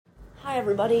Hi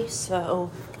everybody,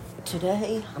 so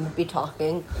today I'm going to be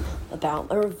talking about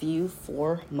a review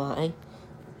for my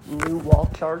new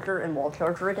wall charger and wall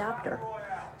charger adapter.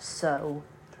 So,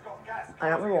 I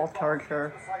got my wall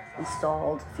charger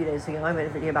installed a few days ago. I made a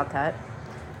video about that.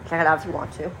 Check it out if you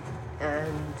want to.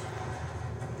 And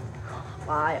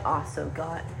I also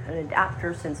got an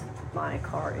adapter since my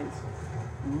car is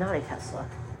not a Tesla.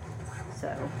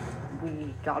 So,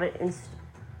 we got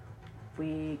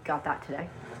that today.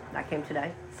 That came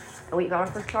today. And we got our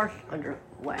first charge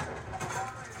underway.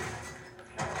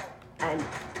 And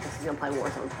this is gonna play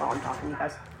Warzone while I'm talking to you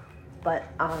guys. But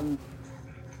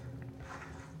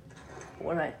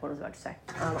what was I about to say?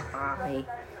 I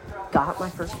got my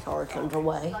first charge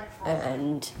underway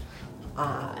and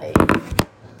I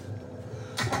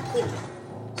cleaned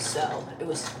it. So it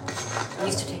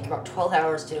used to take about 12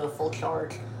 hours to do a full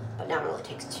charge, but now it only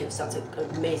takes 2, so that's an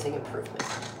amazing improvement.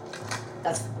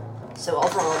 So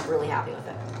overall, I'm really happy with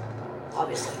it,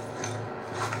 obviously.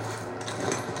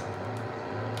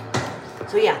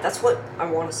 So yeah, that's what I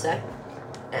want to say.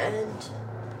 And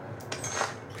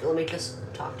let me just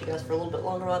talk to you guys for a little bit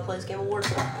longer while I play this game of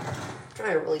Warzone. I'm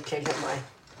trying to really change up my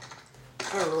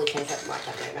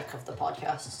dynamic of the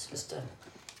podcasts, just to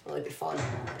really be fun,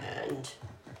 and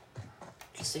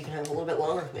just so you can have a little bit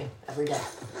longer with me every day.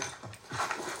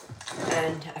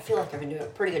 And I feel like I've been doing a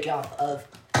pretty good job of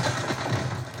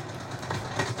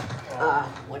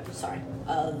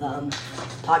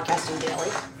podcasting daily.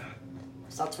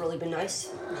 So that's really been nice.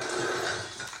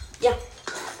 Yeah.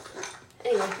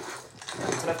 Anyway,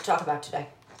 that's what I have to talk about today.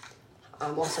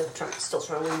 I'm also still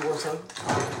trying to win Warzone.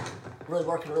 Really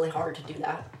working really hard to do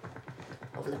that.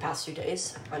 Over the past few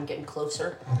days, I'm getting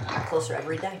closer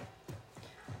every day.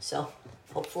 So,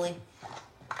 hopefully,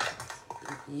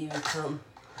 you come.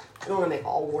 I don't want to make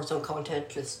all Warzone content,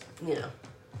 just,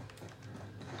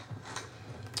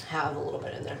 have a little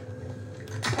bit in there.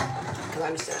 Because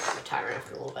I'm just going to retire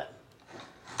after a little bit.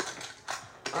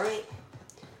 Alright.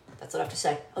 That's what I have to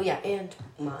say. Oh yeah, and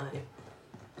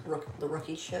the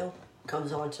Rookie show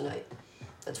comes on tonight.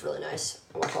 That's really nice.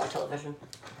 I watch a lot of television,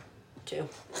 too.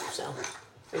 So,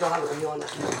 maybe I'll have a review on that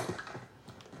too.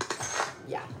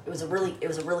 Yeah, it was a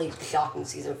really shocking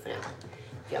season finale.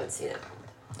 If you haven't seen it,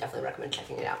 definitely recommend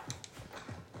checking it out.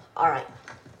 Alright.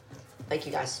 Thank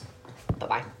you guys.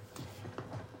 Bye-bye.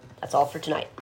 That's all for tonight.